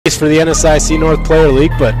for the NSIC North Player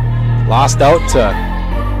League, but lost out to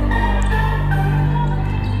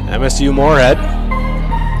MSU Moorhead.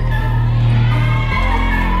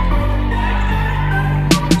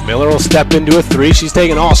 Miller will step into a three. She's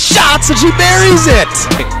taking all shots and she buries it.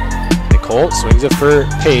 Nicole swings it for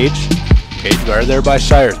Paige. Paige guarded there by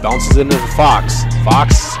Shires. Bounces into Fox.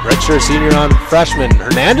 Fox, redshirt senior on freshman.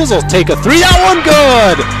 Hernandez will take a three. That one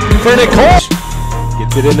good for Nicole.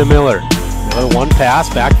 Gets it into Miller. Miller one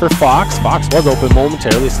pass back for Fox. Fox was open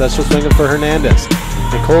momentarily, so that's just swinging for Hernandez.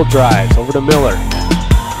 Nicole drives over to Miller.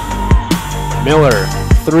 Miller,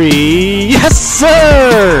 three. Yes,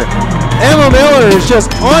 sir! Emma Miller is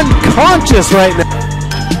just unconscious right now.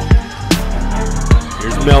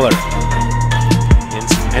 Here's Miller.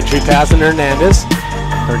 Entry pass in Hernandez.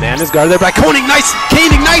 Hernandez guarded there by Koenig. Nice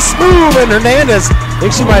move, and Hernandez, I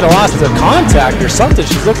think she might have lost the contact or something.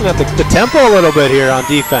 She's looking at the tempo a little bit here on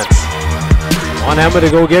defense. Want Emma to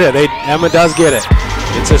go get it. Emma does get it.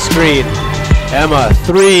 It's a screen. Emma,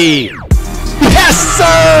 three. Yes,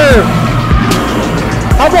 sir!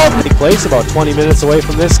 How about the place about 20 minutes away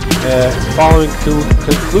from this following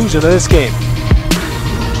conclusion of this game.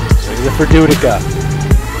 Swings it for Dudica.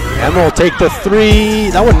 Emma will take the three.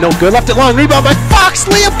 That one no good. Left it long. Rebound by Fox.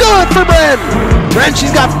 Layup good for Bren. Bren,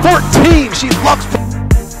 she's got 14. She loves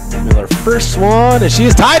Miller. First one, and she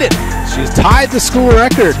has tied it. She's tied the school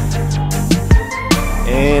record.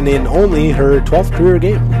 And in only her 12th career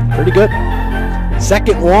game. Pretty good.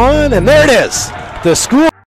 Second one, and there it is. The school